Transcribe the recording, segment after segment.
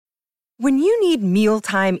When you need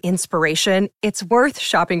mealtime inspiration, it's worth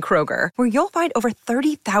shopping Kroger, where you'll find over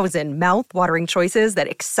 30,000 mouth-watering choices that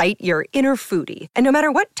excite your inner foodie. And no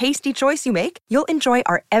matter what tasty choice you make, you'll enjoy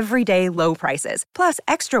our everyday low prices, plus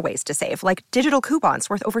extra ways to save, like digital coupons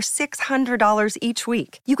worth over $600 each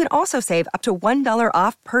week. You can also save up to $1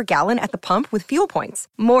 off per gallon at the pump with fuel points.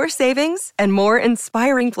 More savings and more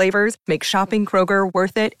inspiring flavors make shopping Kroger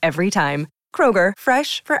worth it every time. Kroger,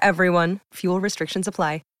 fresh for everyone. Fuel restrictions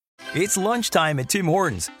apply. It's lunchtime at Tim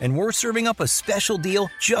Hortons, and we're serving up a special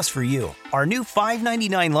deal just for you. Our new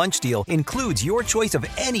 $5.99 lunch deal includes your choice of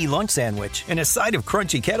any lunch sandwich and a side of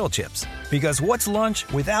crunchy kettle chips. Because what's lunch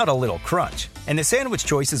without a little crunch? And the sandwich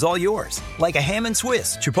choice is all yours, like a ham and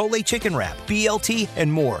Swiss, Chipotle chicken wrap, BLT,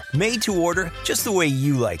 and more, made to order just the way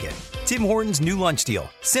you like it. Tim Hortons' new lunch deal.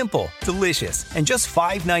 Simple, delicious, and just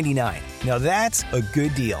 $5.99. Now that's a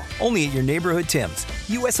good deal. Only at your neighborhood Tim's.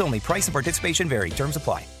 U.S. only. Price and participation vary. Terms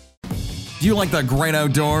apply. Do you like the great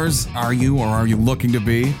outdoors? Are you or are you looking to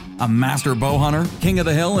be a master bow hunter? King of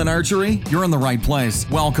the hill in archery? You're in the right place.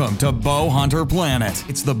 Welcome to Bow Hunter Planet.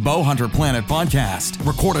 It's the Bow Hunter Planet podcast,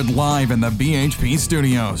 recorded live in the BHP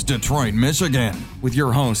Studios, Detroit, Michigan, with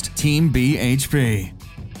your host, Team BHP.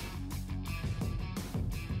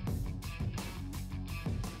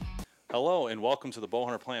 Hello and welcome to the Bow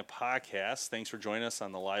Hunter Planet podcast. Thanks for joining us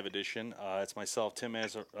on the live edition. It's myself,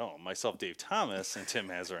 Dave Thomas, and Tim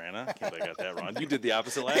Mazarana. I can't believe I got that wrong. You did the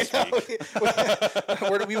opposite last week.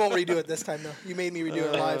 We won't redo it this time, though. You made me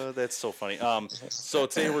redo it live. That's so funny. So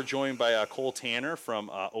today we're joined by Cole Tanner from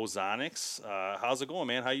Ozonics. How's it going,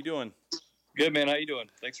 man? How you doing? Good, man. How you doing?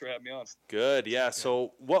 Thanks for having me on. Good, yeah.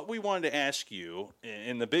 So what we wanted to ask you,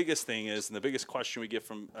 and the biggest thing is, and the biggest question we get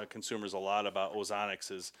from consumers a lot about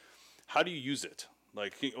Ozonics is, how do you use it?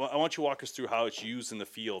 Like, I want you to walk us through how it's used in the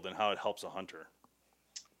field and how it helps a hunter.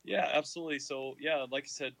 Yeah, absolutely. So, yeah, like I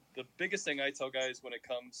said, the biggest thing I tell guys when it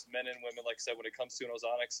comes, men and women, like I said, when it comes to an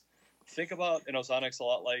Ozonics, think about an Ozonics a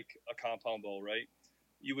lot like a compound bow, right?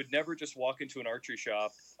 You would never just walk into an archery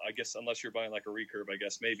shop, I guess, unless you're buying like a recurve, I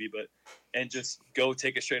guess, maybe, and just go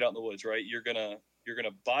take it straight out in the woods, right? You're gonna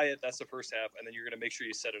buy it. That's the first half, and then you're gonna make sure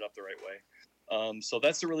you set it up the right way. So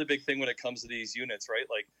that's the really big thing when it comes to these units, right?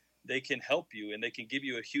 Like, they can help you and they can give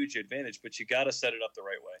you a huge advantage, but you got to set it up the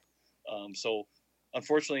right way. So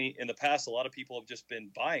unfortunately, in the past, a lot of people have just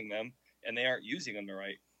been buying them and they aren't using them the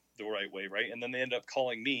right way, right? And then they end up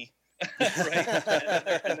calling me,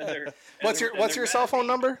 right? What's your cell phone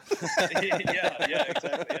number? yeah,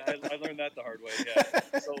 exactly. I learned that the hard way.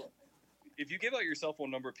 Yeah. So if you give out your cell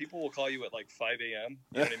phone number, people will call you at like 5 a.m.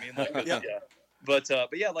 You know what I mean? Like, yeah. But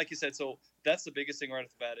yeah, like you said, so that's the biggest thing right off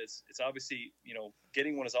the bat is it's obviously,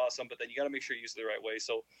 getting one is awesome, but then you got to make sure you use it the right way.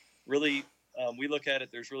 So really, we look at it,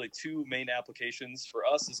 there's really two main applications for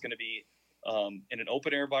us. Is going to be in an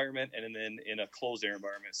open air environment and then in a closed air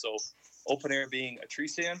environment. So open air being a tree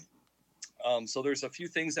stand. So there's a few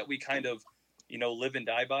things that we kind of, live and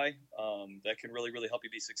die by that can really, really help you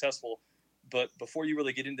be successful. But before you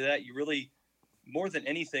really get into that, you really, more than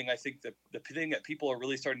anything, I think the thing that people are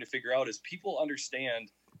really starting to figure out is people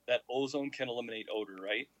understand that ozone can eliminate odor,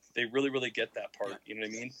 right? They really, really get that part, you know what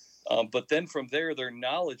I mean? But then from there, their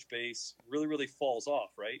knowledge base really, really falls off,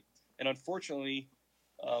 right? And unfortunately,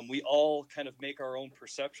 we all kind of make our own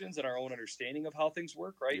perceptions and our own understanding of how things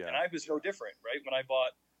work, right? Yeah. And I was no different, right? When I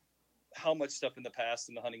bought how much stuff in the past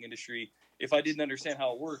in the hunting industry, if I didn't understand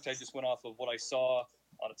how it worked, I just went off of what I saw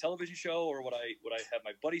on a television show or what I had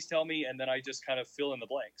my buddies tell me, and then I just kind of fill in the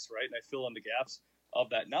blanks, right? And I fill in the gaps of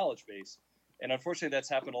that knowledge base. And unfortunately, that's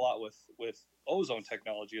happened a lot with ozone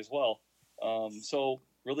technology as well. So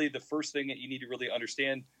really, the first thing that you need to really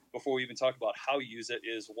understand before we even talk about how you use it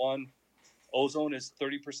is, one, ozone is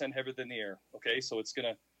 30% heavier than the air. Okay, so it's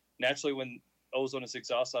going to naturally, when ozone is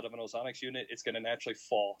exhausted out of an Ozonics unit, it's going to naturally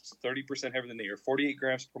fall. It's 30% heavier than the air. 48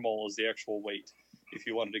 grams per mole is the actual weight, if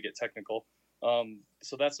you wanted to get technical.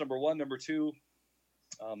 So that's number one. Number two,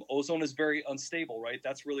 ozone is very unstable, right?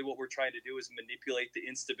 That's really what we're trying to do, is manipulate the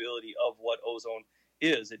instability of what ozone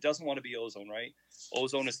is. It doesn't want to be ozone, right?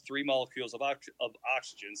 Ozone is 3 molecules of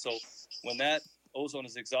oxygen. So when that ozone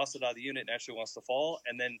is exhausted out of the unit, it naturally wants to fall.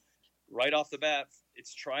 And then right off the bat,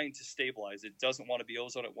 it's trying to stabilize. It doesn't want to be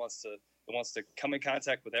ozone. It wants to come in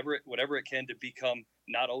contact with whatever it can to become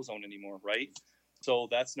not ozone anymore, right? So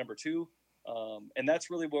that's number two. And that's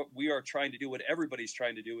really what we are trying to do. What everybody's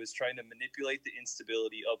trying to do is trying to manipulate the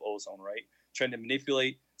instability of ozone, right? Trying to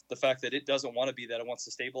manipulate the fact that it doesn't want to be that. It wants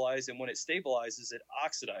to stabilize. And when it stabilizes, it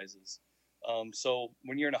oxidizes. So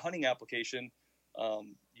when you're in a hunting application,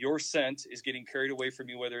 your scent is getting carried away from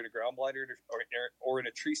you, whether in a ground blind or in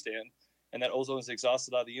a tree stand, and that ozone is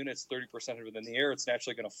exhausted out of the unit. It's 30% heavier than the air. It's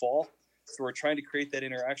naturally going to fall. So we're trying to create that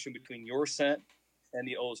interaction between your scent and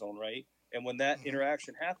the ozone, right? And when that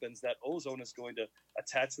interaction happens, that ozone is going to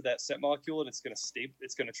attach to that scent molecule, and it's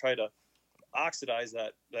going to try to oxidize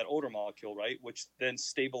that odor molecule, right? Which then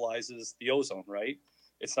stabilizes the ozone, right?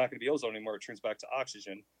 It's not going to be ozone anymore. It turns back to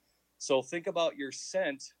oxygen. So think about your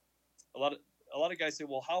scent. A lot of guys say,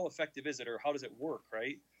 well, how effective is it, or how does it work,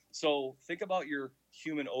 right? So think about your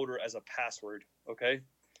human odor as a password, okay?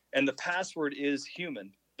 And the password is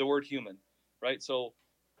human, the word human, right? So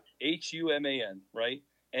HUMAN, right?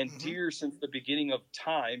 And deer, since the beginning of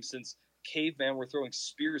time, since caveman were throwing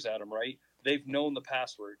spears at them, right? They've known the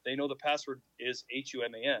password. They know the password is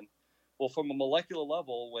HUMAN. Well, from a molecular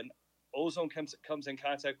level, when ozone comes in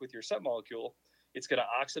contact with your scent molecule, it's going to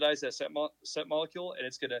oxidize that scent molecule, and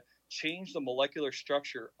it's going to change the molecular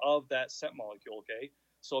structure of that scent molecule, okay?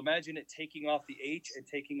 So imagine it taking off the H and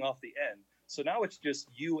taking off the N. So now it's just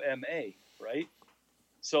UMA, right?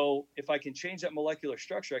 So if I can change that molecular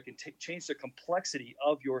structure, I can change the complexity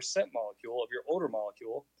of your scent molecule, of your odor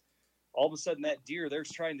molecule. All of a sudden, that deer, they're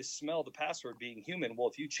trying to smell the password being human. Well,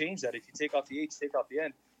 if you change that, if you take off the H, take off the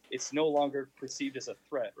N, it's no longer perceived as a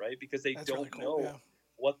threat, right? Because they don't know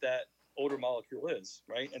what that odor molecule is,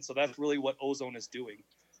 right? And so that's really what ozone is doing.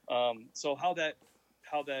 So how that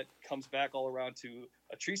comes back all around to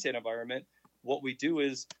a tree stand environment, what we do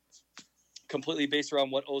is completely based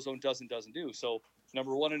around what ozone does and doesn't do. So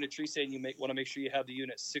number one, in a tree stand, you want to make sure you have the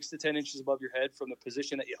unit 6 to 10 inches above your head from the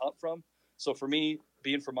position that you hunt from. So for me,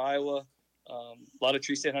 being from Iowa, a lot of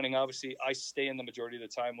tree stand hunting, obviously, I stand the majority of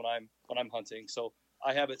the time when I'm hunting. So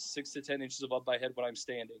I have it 6 to 10 inches above my head when I'm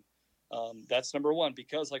standing. That's number one,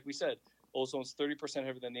 because like we said, ozone's 30%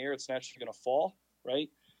 heavier than the air. It's naturally going to fall, right?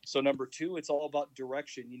 So number two, it's all about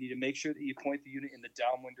direction. You need to make sure that you point the unit in the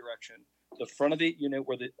downwind direction. The front of the unit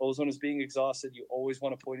where the ozone is being exhausted, you always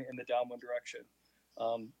want to point it in the downwind direction.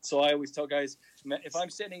 So I always tell guys, if I'm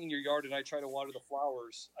standing in your yard and I try to water the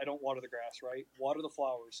flowers, I don't water the grass, right? Water the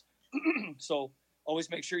flowers. So always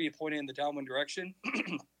make sure you point it in the downwind direction.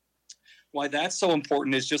 Why that's so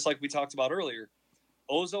important is just like we talked about earlier.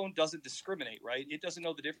 Ozone doesn't discriminate, right? It doesn't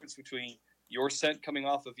know the difference between your scent coming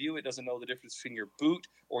off of you. It doesn't know the difference between your boot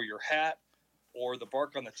or your hat or the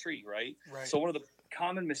bark on the tree, right? So one of the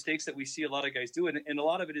common mistakes that we see a lot of guys do, and a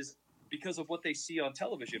lot of it is because of what they see on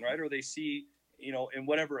television, right? Or they see, in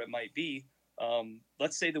whatever it might be.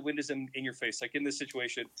 Let's say the wind is in your face. Like in this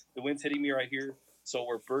situation, the wind's hitting me right here. So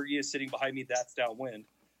where Bergie is sitting behind me, that's downwind.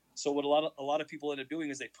 So what a lot of people end up doing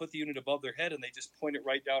is they put the unit above their head and they just point it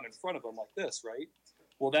right down in front of them like this, right?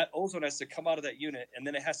 Well, that ozone has to come out of that unit, and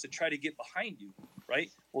then it has to try to get behind you,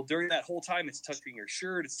 right? Well, during that whole time, it's touching your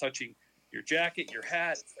shirt, it's touching your jacket, your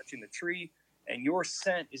hat, it's touching the tree, and your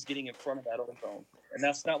scent is getting in front of that ozone. And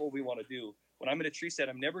that's not what we want to do. When I'm in a tree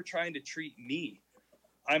stand, I'm never trying to treat me.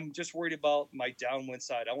 I'm just worried about my downwind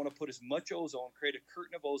side. I want to put as much ozone, create a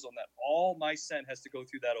curtain of ozone that all my scent has to go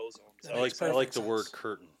through that ozone. So I like the word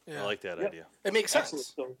curtain. Yeah. I like that idea. It makes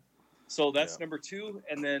sense. So that's number two.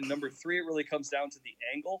 And then number three, it really comes down to the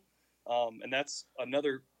angle. And that's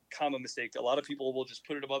another common mistake. A lot of people will just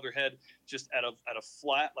put it above their head just at a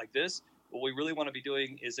flat like this. What we really want to be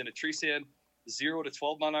doing is in a tree stand, 0 to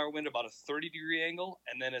 12 mile an hour wind, about a 30-degree angle.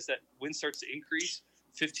 And then as that wind starts to increase,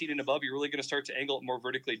 15 and above, you're really going to start to angle it more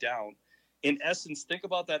vertically down. In essence, think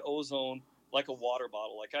about that ozone like a water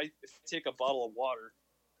bottle. If I take a bottle of water,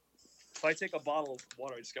 I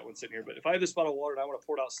just got one sitting here, but if I have this bottle of water and I want to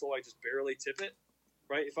pour it out slow, I just barely tip it,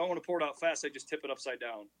 right? If I want to pour it out fast, I just tip it upside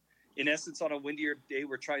down. In essence, on a windier day,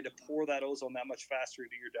 we're trying to pour that ozone that much faster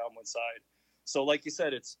into your downwind side. So like you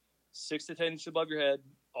said, it's 6 to 10 inches above your head,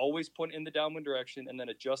 always point in the downwind direction, and then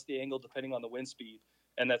adjust the angle depending on the wind speed.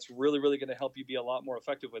 And that's really, really going to help you be a lot more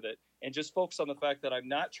effective with it. And just focus on the fact that I'm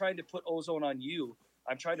not trying to put ozone on you.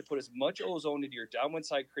 I'm trying to put as much ozone into your downwind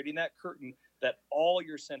side, creating that curtain that all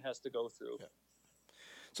your scent has to go through. Yeah.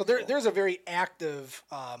 So there's a very active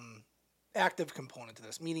component to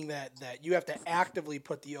this, meaning that you have to actively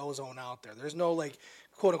put the ozone out there. There's no like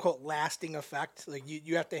quote unquote lasting effect. Like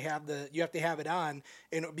you have to have it on,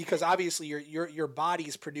 and because obviously your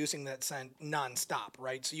body's producing that scent nonstop,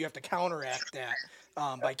 right? So you have to counteract that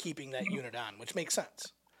by keeping that unit on, which makes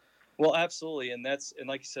sense. Well, absolutely, and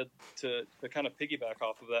like you said, to kind of piggyback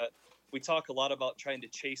off of that, we talk a lot about trying to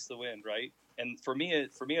chase the wind, right? And for me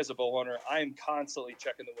as a bow hunter, I am constantly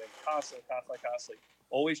checking the wind, constantly,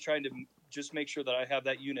 always trying to just make sure that I have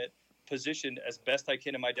that unit positioned as best I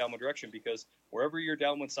can in my downwind direction, because wherever your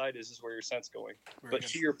downwind side is where your scent's going. Very but good.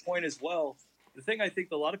 To your point as well, the thing I think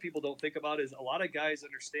a lot of people don't think about is a lot of guys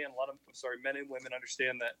understand, men and women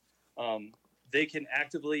understand that they can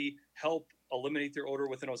actively help eliminate their odor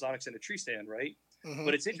with an ozonics in a tree stand, right? Mm-hmm.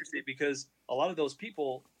 But it's interesting because a lot of those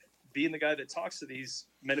people, being the guy that talks to these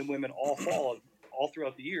men and women all fall, all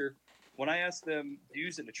throughout the year, when I ask them to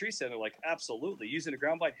use it in a tree stand, they're like, absolutely. Using a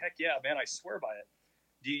ground blind? Heck yeah, man, I swear by it.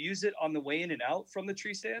 Do you use it on the way in and out from the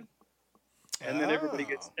tree stand? And then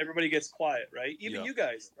everybody gets quiet, right? Even you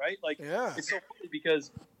guys, right? Like, it's so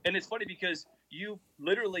funny because you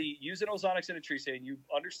literally use an ozonics in a tree stand. You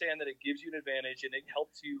understand that it gives you an advantage and it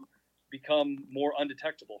helps you become more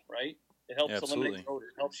undetectable, right? It helps eliminate odor.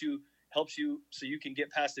 It helps you so you can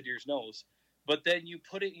get past the deer's nose. But then you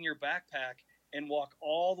put it in your backpack and walk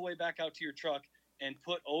all the way back out to your truck and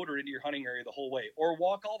put odor into your hunting area the whole way, or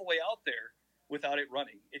walk all the way out there without it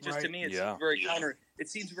running. It just, to me, it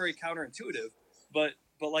seems very counterintuitive, but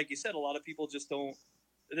like you said, a lot of people just don't,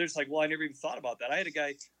 they're just like, well, I never even thought about that. I had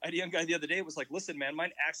a young guy the other day who was like, listen, man,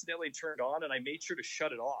 mine accidentally turned on and I made sure to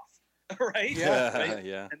shut it off. Right. Yeah. Right?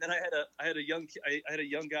 Yeah. And then I had a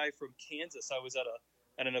young guy from Kansas. I was at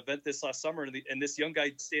an event this last summer and this young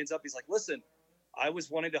guy stands up. He's like, listen, I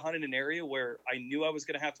was wanting to hunt in an area where I knew I was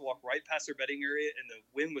going to have to walk right past their bedding area and the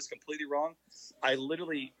wind was completely wrong. I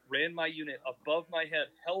literally ran my unit above my head,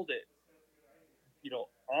 held it,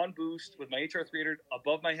 on boost with my HR300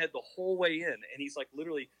 above my head the whole way in. And he's like,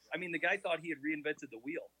 literally, I mean, the guy thought he had reinvented the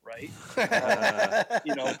wheel, right?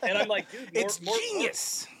 And I'm like, dude, it's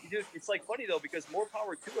genius. Dude, it's like funny though, because more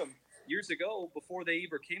power to him. Years ago, before they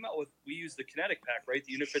ever came out with, we used the Kinetic Pack, right?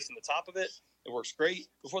 The unit fits in the top of it. It works great.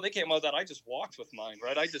 Before they came out with that, I just walked with mine,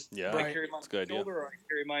 right? I just I carry mine on my shoulder, or I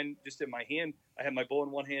carry mine just in my hand. I have my bow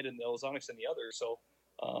in one hand and the ozonics in the other. So,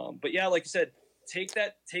 but yeah, like you said, take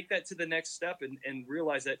that to the next step and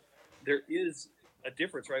realize that there is a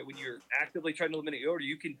difference, right? When you're actively trying to eliminate odor,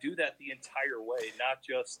 you can do that the entire way, not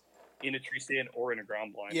just in a tree stand or in a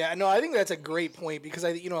ground blind. Yeah, no, I think that's a great point because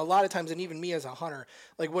a lot of times, and even me as a hunter,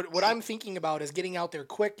 like what I'm thinking about is getting out there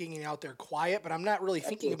quick, getting out there quiet, but I'm not really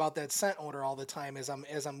thinking about that scent odor all the time as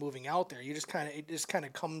I'm moving out there. It just kind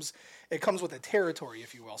of comes with the territory,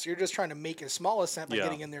 if you will. So you're just trying to make as small a scent by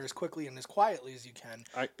getting in there as quickly and as quietly as you can.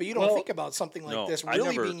 But you don't think about something like this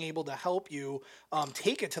really being able to help you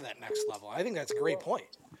take it to that next level. I think that's a great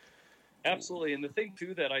point. Absolutely, and the thing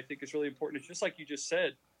too that I think is really important is just like you just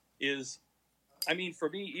said. I mean, for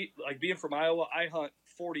me, like being from Iowa, I hunt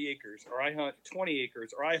 40 acres or I hunt 20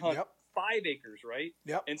 acres or I hunt 5 acres, right?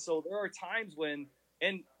 Yep. And so there are times when,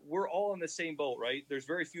 and we're all in the same boat, right? There's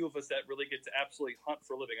very few of us that really get to absolutely hunt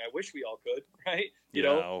for a living. I wish we all could, right?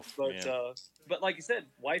 But like you said,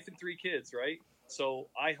 wife and 3 kids, right? So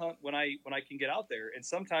I hunt when I can get out there. And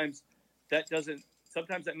sometimes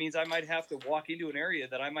that means I might have to walk into an area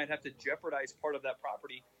that I might have to jeopardize part of that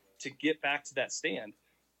property to get back to that stand.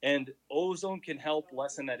 And ozone can help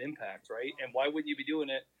lessen that impact, right? And why wouldn't you be doing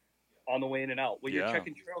it on the way in and out? When you're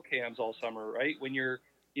checking trail cams all summer, right? When you're,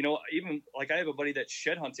 even like I have a buddy that's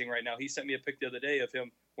shed hunting right now. He sent me a pic the other day of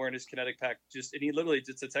him wearing his Kinetic Pack, and he literally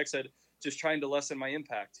just a text said, just trying to lessen my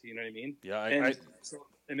impact. You know what I mean? Yeah, so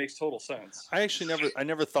it makes total sense. I actually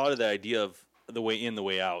never thought of the idea of the way in, the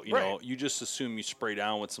way out. You know, you just assume you spray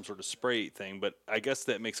down with some sort of spray thing, but I guess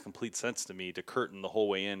that makes complete sense to me to curtain the whole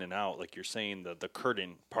way in and out, like you're saying, the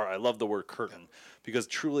curtain part. I love the word curtain because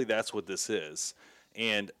truly that's what this is.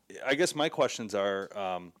 And I guess my questions are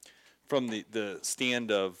from the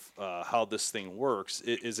stand of how this thing works.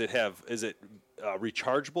 Is it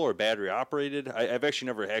rechargeable or battery operated? I've actually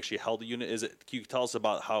never held a unit. Can you tell us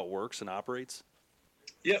about how it works and operates?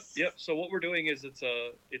 Yep. So what we're doing is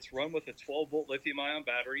it's run with a 12-volt lithium-ion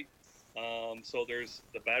battery. So there's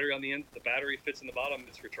the battery on the end. The battery fits in the bottom.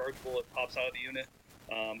 It's rechargeable. It pops out of the unit.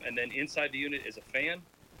 And then inside the unit is a fan.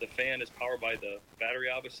 The fan is powered by the battery,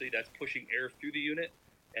 obviously. That's pushing air through the unit.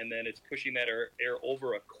 And then it's pushing that air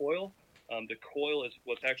over a coil. The coil is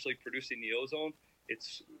what's actually producing the ozone.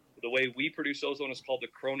 It's the way we produce ozone is called the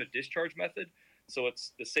Corona discharge method. So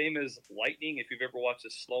it's the same as lightning. If you've ever watched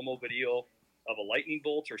a slow-mo video of a lightning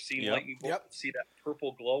bolt or seen lightning bolt, see that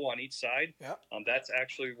purple glow on each side. That's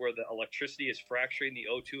actually where the electricity is fracturing the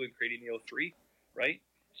O2 and creating the O3, right?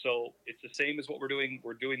 So it's the same as what we're doing.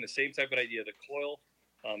 We're doing the same type of idea. The coil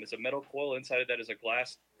is a metal coil. Inside of that is a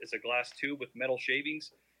glass tube with metal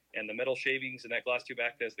shavings, and the metal shavings and that glass tube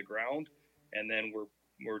act as the ground. And then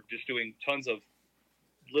we're just doing tons of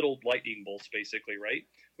little lightning bolts, basically, right?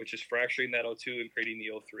 Which is fracturing that O2 and creating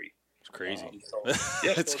the O3. It's crazy.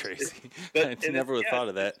 That's crazy. I never would have thought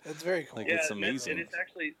of that. That's very cool. It's amazing. And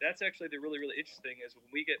that's actually the really, really interesting is when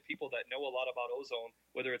we get people that know a lot about ozone,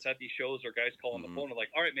 whether it's at these shows or guys call on the phone, are like,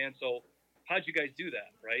 all right, man, so how'd you guys do that,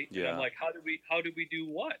 right? Yeah. And I'm like, how did we do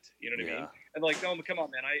what? You know what I mean? And like, no, come on,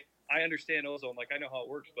 man, I understand ozone, like I know how it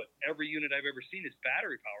works, but every unit I've ever seen is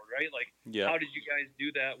battery powered, right? Like, how did you guys do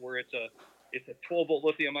that where it's a it's a 12-volt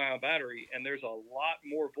lithium-ion battery, and there's a lot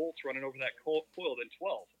more volts running over that coil than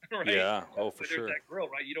 12, right? Yeah, for There's sure. that grill,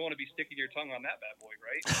 right? You don't want to be sticking your tongue on that bad boy,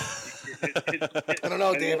 right? I don't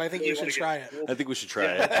know, Dave. I think you should try it. I think we should try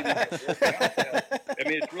it. I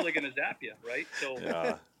mean, it's really going to zap you, right? So,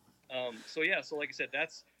 so like I said,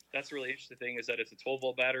 that's a really interesting thing is that it's a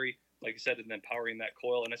 12-volt battery, like I said, and then powering that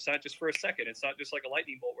coil. And it's not just for a second. It's not just like a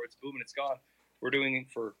lightning bolt where it's boom and it's gone. We're doing it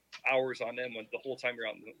for hours on them the whole time you're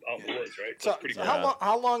out in the woods, right? So, pretty so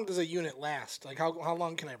how long does a unit last? Like how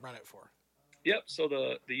long can I run it for? Yep. So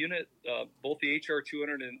the unit, both the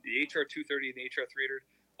HR200 and the HR230 and the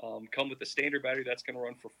HR300 come with the standard battery that's going to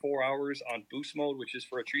run for 4 hours on boost mode, which is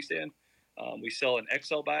for a tree stand. We sell an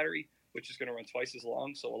XL battery, which is going to run twice as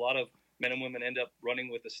long. So a lot of men and women end up running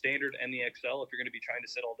with the standard and the XL. If you're going to be trying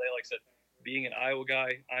to sit all day, like I said, being an Iowa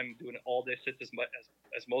guy, I'm doing it all day sits as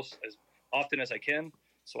often as I can,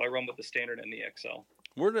 so I run with the standard and the XL.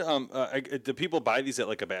 Where do people buy these at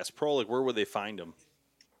like a Bass Pro? Like where would they find them?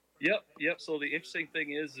 Yep. So the interesting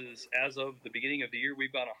thing is as of the beginning of the year,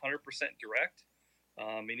 we've gone 100% direct,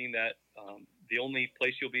 meaning that the only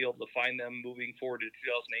place you'll be able to find them moving forward to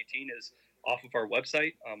 2018 is off of our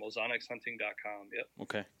website, ozonicsHunting.com. Yep.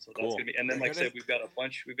 Okay. So that's gonna be, and then like I said, we've got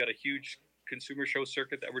a huge consumer show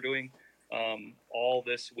circuit that we're doing. All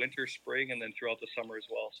this winter, spring, and then throughout the summer as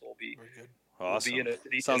well. So we'll be awesome. We'll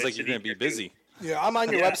be Sounds like you're going to be busy. Yeah, I'm on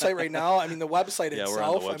your website right now. I mean, the website Yeah,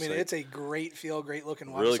 itself. we're on the I mean, website. it's a great looking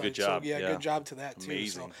website. Really good job. So, yeah, good job to that too.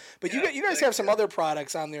 Amazing. So, but you guys have some other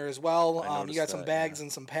products on there as well. I You got noticed some that, bags and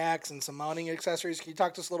some packs and some mounting accessories. Can you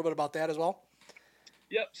talk to us a little bit about that as well?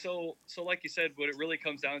 Yep. So like you said, what it really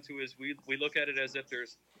comes down to is we look at it as if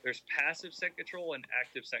there's passive scent control and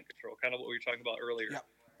active scent control, kind of what we were talking about earlier. Yep.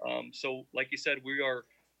 So like you said,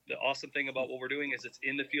 the awesome thing about what we're doing is it's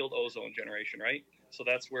in the field ozone generation, right? So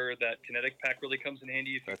that's where that kinetic pack really comes in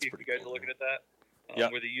handy. If you guys are looking at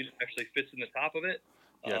that, where the unit actually fits in the top of it.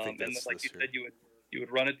 Yeah, I think that's and like you said, you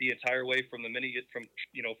would run it the entire way from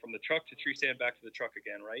the truck to tree stand back to the truck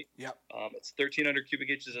again, right? Yep. It's 1,300 cubic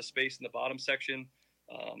inches of space in the bottom section.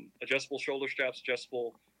 Adjustable shoulder straps,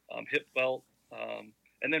 adjustable hip belt,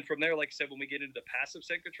 and then from there, like I said, when we get into the passive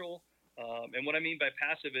scent control. And what I mean by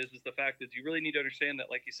passive is the fact that you really need to understand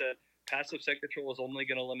that, like you said, passive scent control is only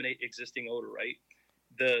going to eliminate existing odor, right?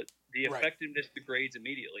 The effectiveness degrades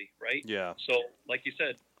immediately, right? Yeah. So, like you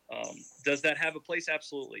said, does that have a place?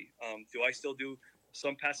 Absolutely. Do I still do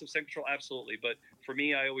some passive scent control? Absolutely. But for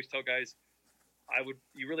me, I always tell guys,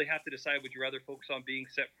 you really have to decide, would you rather focus on being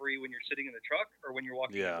scent free when you're sitting in the truck or when you're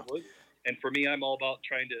walking in the woods? And for me, I'm all about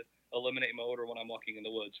trying to eliminate my odor when I'm walking in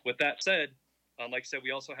the woods. With that said, like I said, we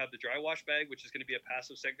also have the dry wash bag, which is going to be a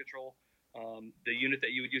passive scent control. The unit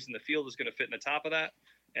that you would use in the field is going to fit in the top of that.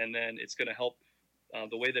 And then it's going to help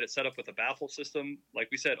the way that it's set up with the baffle system. Like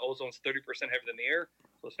we said, ozone's 30% heavier than the air,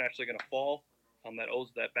 so it's naturally going to fall.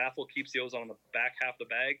 That baffle keeps the ozone on the back half of the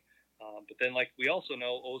bag. But then, like we also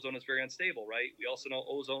know, ozone is very unstable, right? We also know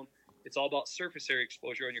ozone, it's all about surface area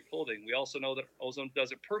exposure on your clothing. We also know that ozone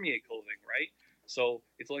doesn't permeate clothing, right? So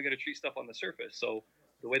it's only going to treat stuff on the surface. So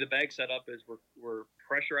the way the bag's set up is we're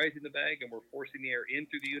pressurizing the bag and we're forcing the air in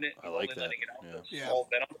through the unit. I like that. Letting it out with a small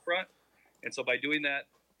vent on the front. And so by doing that,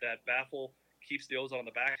 that baffle keeps the ozone on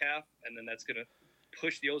the back half, and then that's going to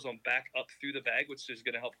push the ozone back up through the bag, which is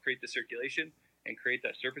going to help create the circulation and create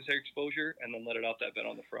that surface area exposure, and then let it out that vent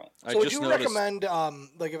on the front. So would you recommend,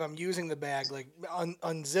 like if I'm using the bag, like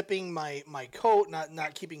unzipping my coat,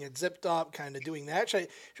 not keeping it zipped up, kind of doing that?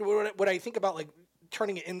 Would I think about like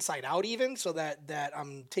turning it inside out even, so that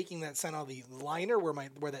I'm taking that scent out of the liner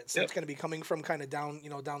where that scent's going to be coming from, kind of down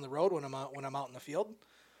the road when I'm out in the field?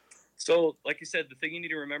 So, like you said, the thing you need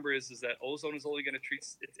to remember is that ozone is only going to treat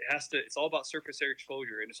it's all about surface area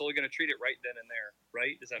exposure, and it's only going to treat it right then and there,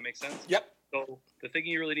 right? Does that make sense? Yep. So the thing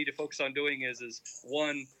you really need to focus on doing is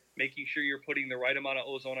one, making sure you're putting the right amount of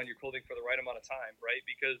ozone on your clothing for the right amount of time, right?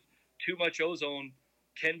 Because too much ozone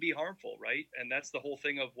can be harmful, right? And that's the whole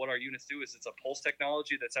thing of what our units do is it's a pulse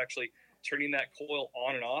technology that's actually turning that coil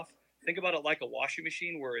on and off. Think about it like a washing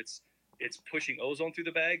machine where it's pushing ozone through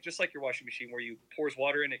the bag, just like your washing machine where you pours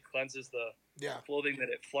water in, it cleanses the clothing, then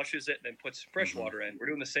it flushes it, and then puts fresh water in. We're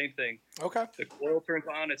doing the same thing. Okay. The coil turns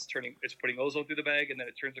on, it's putting ozone through the bag, and then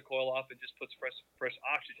it turns the coil off and just puts fresh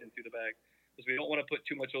oxygen through the bag, because we don't want to put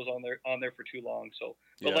too much ozone on there for too long. So,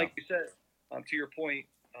 but like you said, to your point,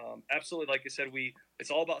 absolutely, like you said,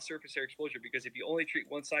 it's all about surface area exposure, because if you only treat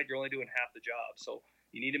one side, you're only doing half the job. So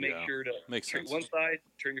you need to make sure to treat one side,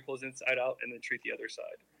 turn your clothes inside out, and then treat the other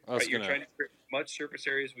side. Right? You're trying to treat as much surface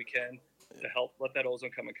area as we can. to help let that ozone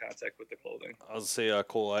come in contact with the clothing. I was gonna say,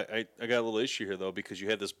 Cole, I got a little issue here though, because you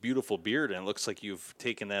had this beautiful beard and it looks like you've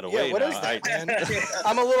taken that away. Yeah, what now. is that, man?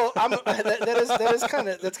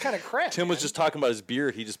 That's kind of crap. Tim was just talking about his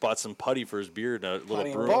beard. He just bought some putty for his beard, a little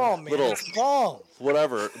Putty broom, balm, man. little It's balm.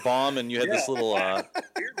 whatever balm, and you had this little. Beard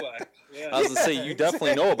wax. Yeah. I was gonna say you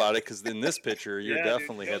definitely know about it because in this picture you Yeah,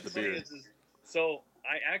 definitely dude, had the beard. So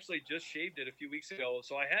I actually just shaved it a few weeks ago.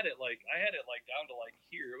 So I had it like down to like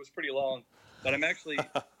here. It was pretty long, but I'm actually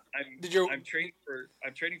I'm training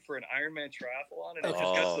for an Ironman triathlon, and I just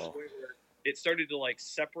got to the point where it started to like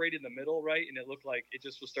separate in the middle, right? And it looked like it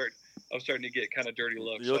just was I was starting to get kind of dirty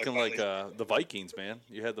looks. You're looking like the Vikings, man.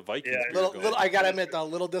 You had the Vikings. Yeah, beard Little, going. I gotta admit, though, a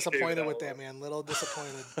little disappointed with that, man. Little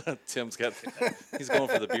disappointed. Tim's got. He's going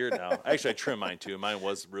for the beard now. Actually, I trimmed mine too. Mine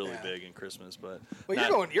was really big in Christmas, but. Well,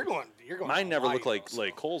 you're going. Mine never looked Hawaii,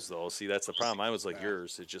 like Cole's though. See, that's the problem. Mine was like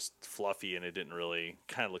yours. It's just fluffy and it didn't really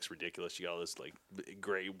kind of looks ridiculous. You got all this like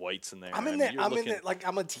gray whites in there. I'm in that. Like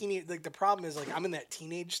I'm a teenage. Like the problem is like I'm in that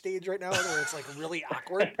teenage stage right now where it's like really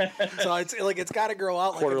awkward. So it's got to grow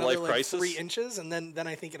out like Quarter another life crisis? 3 inches, and then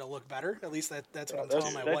I think it'll look better. At least that's what I'm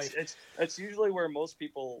telling my wife. That's usually where most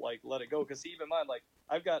people like let it go. Because even mine, like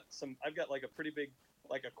I've got like a pretty big,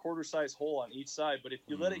 like a quarter size hole on each side. But if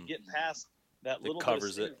you let it get past that little, it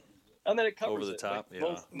covers bit of it. And then it covers over the top. Like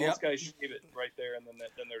Yeah. most guys shave it right there, and then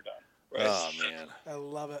they're done. Right? Oh man, I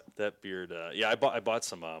love it. that beard. I bought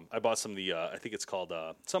some. I bought some of the. I think it's called.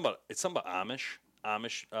 Something about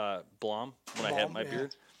Amish Blom when I had my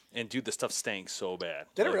beard. And dude, the stuff stank so bad.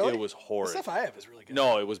 Did it really? It was horrid. The stuff I have is really good.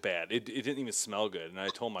 No, it was bad. It didn't even smell good. And I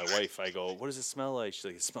told my wife, I go, "What does it smell like?" She's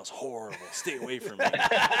like, "It smells horrible. Stay away from me."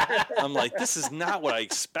 I'm like, "This is not what I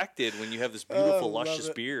expected when you have this beautiful, luscious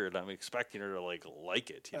beard. I'm expecting her to like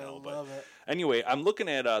it, you know." But anyway, I'm looking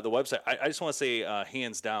at the website. I just want to say,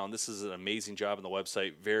 hands down, this is an amazing job on the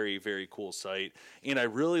website. Very, very cool site. And I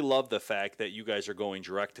really love the fact that you guys are going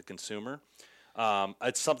direct to consumer.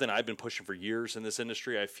 It's something I've been pushing for years in this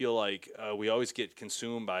industry. I feel like we always get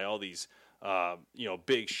consumed by all these,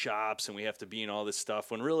 big shops, and we have to be in all this stuff.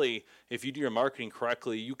 When really, if you do your marketing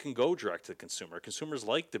correctly, you can go direct to the consumer. Consumers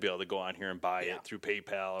like to be able to go on here and buy it through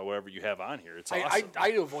PayPal or whatever you have on here. It's awesome. I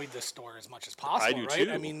avoid this store as much as possible. I do right?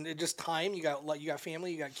 too. I mean, it just time. You got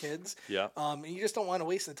family, you got kids. Yeah. And you just don't want to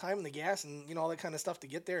waste the time and the gas and all that kind of stuff to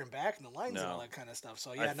get there and back and the lines and all that kind of stuff.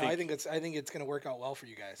 So I think it's going to work out well for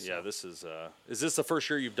you guys. Yeah. So. This is this the first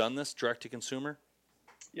year you've done this direct to consumer?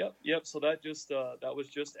 Yep. So that was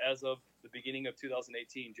just as of the beginning of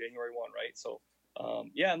 2018, January 1, right? So,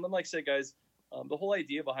 and then like I said, guys, the whole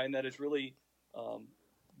idea behind that is really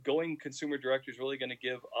going consumer direct is really going to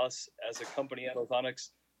give us as a company at Ozonics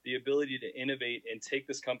the ability to innovate and take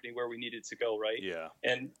this company where we need it to go, right? Yeah.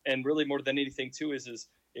 And really more than anything too is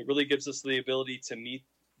it really gives us the ability to meet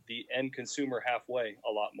the end consumer halfway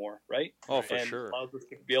a lot more, right? Oh, for sure. Allows us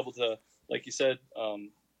to be able to, like you said,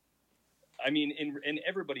 and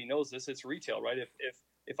everybody knows this. It's retail, right?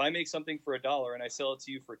 If I make something for $1 and I sell it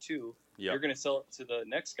to you for $2, you're going to sell it to the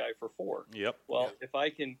next guy for $4. Yep. Well, if I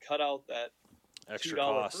can cut out that extra $2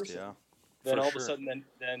 cost, person, then all of a sudden,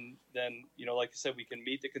 then like I said, we can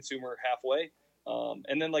meet the consumer halfway.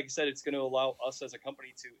 And then, like I said, it's going to allow us as a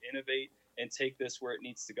company to innovate and take this where it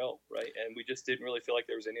needs to go, right? And we just didn't really feel like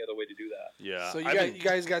there was any other way to do that. Yeah. So you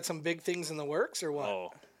guys got some big things in the works, or what?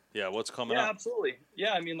 Oh. Yeah, what's coming up? Yeah, absolutely.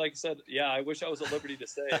 Yeah, I mean, like I said, I wish I was at liberty to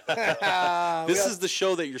say. This is the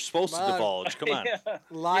show that you're supposed to divulge. Come on.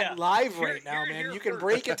 Live right now, man. You can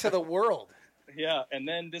break it to the world. Yeah, and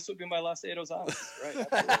then this would be my last day at Ozonics,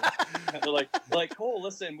 right? They're like, Cole,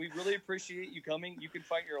 listen, we really appreciate you coming. You can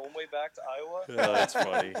find your own way back to Iowa. Yeah, that's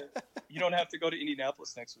funny. You don't have to go to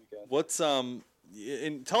Indianapolis next weekend. What's and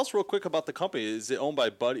tell us real quick about the company. Is it owned by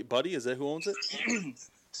Buddy? Buddy, is that who owns it?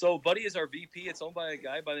 So Buddy is our VP. It's owned by a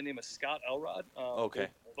guy by the name of Scott Elrod. Okay.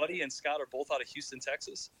 Buddy and Scott are both out of Houston,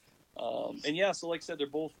 Texas. So like I said, they're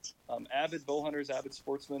both avid bow hunters, avid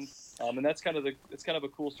sportsmen, and that's kind of a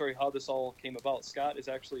cool story how this all came about. Scott is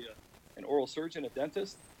actually an oral surgeon, a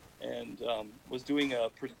dentist, and was doing a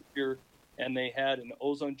procedure, and they had an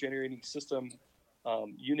ozone generating system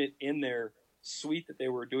unit in their suite that they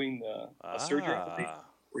were doing the surgery on. They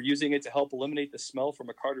were using it to help eliminate the smell from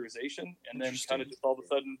a cauterization, and then kind of just all of a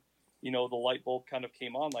sudden, the light bulb kind of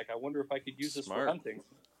came on. Like, I wonder if I could use this for hunting.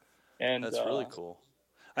 And that's really cool.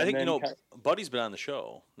 I think, Buddy's been on the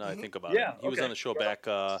show. Now I think about it. He was on the show back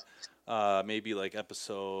maybe like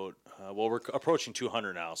episode. We're approaching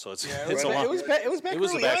 200 now, so it's a long. It was back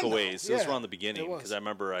a a ways. It was around the beginning because I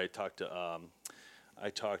remember I talked to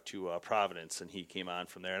Providence, and he came on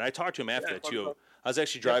from there. And I talked to him after that too. I was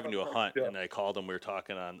actually driving to a hunt, and I called him. We were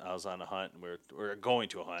talking I was on a hunt, and we were going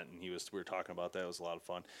to a hunt, and we were talking about that. It was a lot of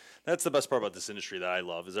fun. That's the best part about this industry that I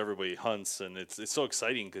love is everybody hunts, and it's so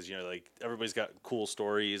exciting because like everybody's got cool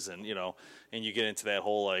stories, and and you get into that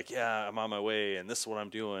whole like, yeah, I'm on my way, and this is what I'm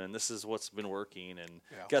doing, and this is what's been working, and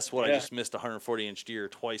guess what? I just missed a 140-inch deer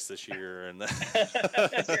twice this year, and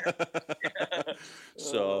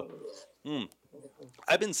so.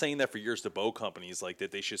 I've been saying that for years to bow companies, like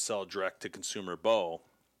that they should sell direct-to-consumer bow.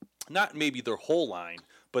 Not maybe their whole line,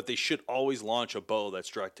 but they should always launch a bow that's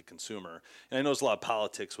direct-to-consumer. And I know there's a lot of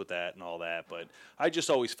politics with that and all that, but I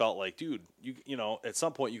just always felt like, dude, you know, at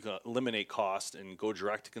some point you can eliminate cost and go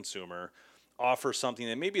direct-to-consumer, offer something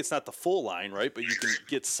that maybe it's not the full line, right, but you can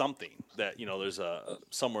get something that, there's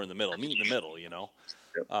somewhere in the middle, meet in the middle,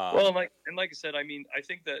 Well, like I said, I mean, I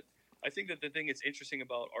think that the thing that's interesting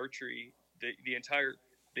about archery,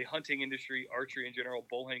 the hunting industry, archery in general,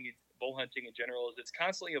 bull hunting in general, is it's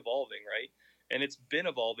constantly evolving, right? And it's been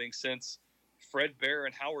evolving since Fred Bear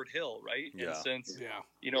and Howard Hill, right? Yeah. And since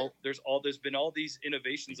there's been all these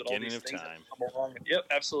innovations and all these things that come along. Yep,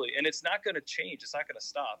 absolutely. And it's not going to change. It's not going to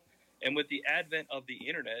stop. And with the advent of the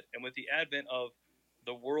internet and with the advent of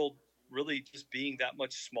the world really just being that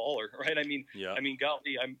much smaller, right? I mean,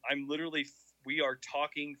 golly, I'm literally. We are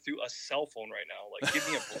talking through a cell phone right now. Like, give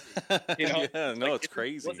me a break. It's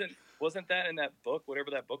crazy. Wasn't that in that book,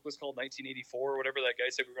 whatever that book was called, 1984 or whatever? That guy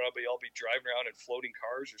said we're going to all be driving around in floating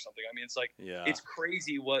cars or something. I mean, it's like it's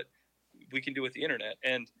crazy what we can do with the internet,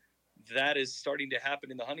 and that is starting to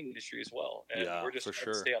happen in the hunting industry as well. And we're just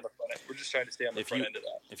trying to stay on the front end. We're just trying to stay on the front end of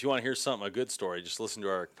that. If you want to hear a good story, just listen to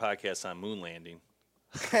our podcast on moon landing.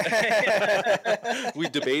 We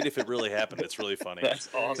debate if it really happened. It's really funny. That's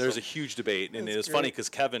awesome. There's a huge debate, and it was funny because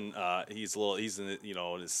Kevin, he's in in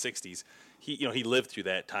his 60s. He lived through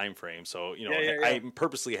that time frame, so I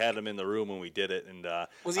purposely had him in the room when we did it, and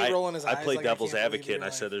was he rolling his eyes? I played devil's advocate, and I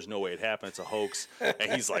said, "There's no way it happened. It's a hoax."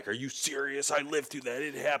 And he's like, "Are you serious? I lived through that.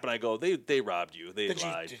 It happened." I go, "They robbed you. They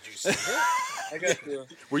lied." Did you see it? I got to.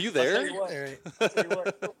 Were you there? I'll tell you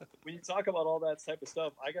what, when you talk about all that type of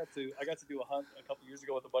stuff, I got to do a hunt a couple years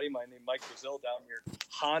ago with a buddy of mine named Mike Brazil down near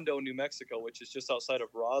Hondo, New Mexico, which is just outside of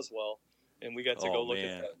Roswell, and we got to go look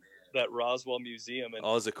at that Roswell museum. And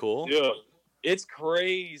is it cool? Yeah. It's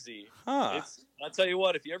crazy. Huh. I'll tell you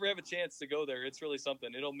what, if you ever have a chance to go there, it's really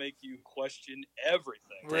something. It'll make you question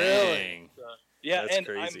everything. Really? Yeah, that's and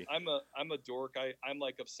crazy. I'm a dork. I'm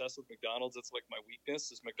like obsessed with McDonald's. It's like my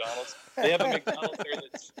weakness is McDonald's. They have a McDonald's there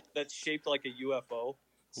that's shaped like a UFO.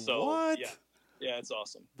 So what? Yeah, it's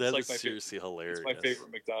awesome. That it's is seriously hilarious. It's my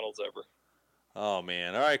favorite McDonald's ever. Oh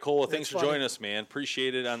man! All right, cool. Well, thanks for joining us, man.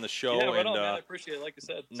 Appreciate it on the show. Yeah, right on, man. I appreciate it. Like I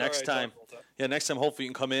said, next time, hopefully you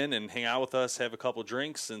can come in and hang out with us, have a couple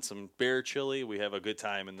drinks and some bear chili. We have a good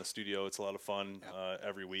time in the studio. It's a lot of fun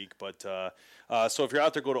every week. But so if you're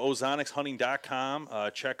out there, go to ozonicsHunting.com.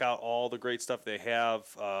 Check out all the great stuff they have.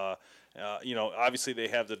 Obviously they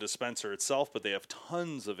have the dispenser itself, but they have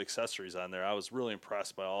tons of accessories on there. I was really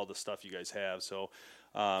impressed by all the stuff you guys have. So.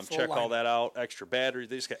 Check all that out. Extra battery.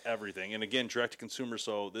 They just got everything. And again, direct to consumer.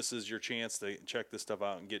 So this is your chance to check this stuff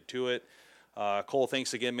out and get to it. Cole,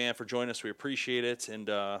 thanks again, man, for joining us. We appreciate it. And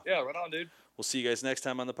right on, dude. We'll see you guys next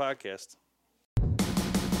time on the podcast.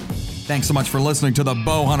 Thanks so much for listening to the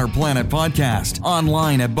Bowhunter Planet podcast,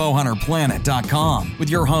 online at bowhunterplanet.com with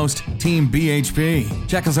your host, Team BHP.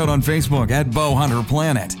 Check us out on Facebook at Bowhunter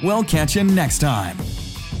Planet. We'll catch you next time.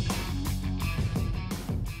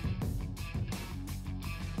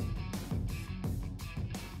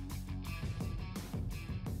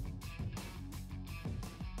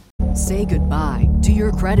 Say goodbye to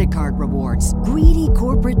your credit card rewards. Greedy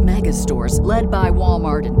corporate mega stores, led by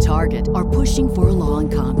Walmart and Target, are pushing for a law in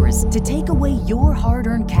Congress to take away your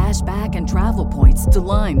hard-earned cash back and travel points to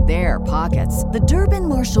line their pockets. The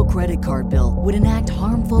Durbin-Marshall credit card bill would enact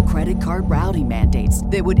harmful credit card routing mandates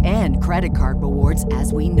that would end credit card rewards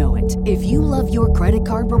as we know it. If you love your credit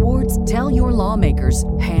card rewards, tell your lawmakers,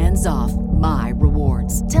 hands off my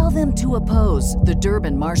rewards. Tell them to oppose the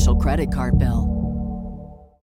Durbin-Marshall credit card bill.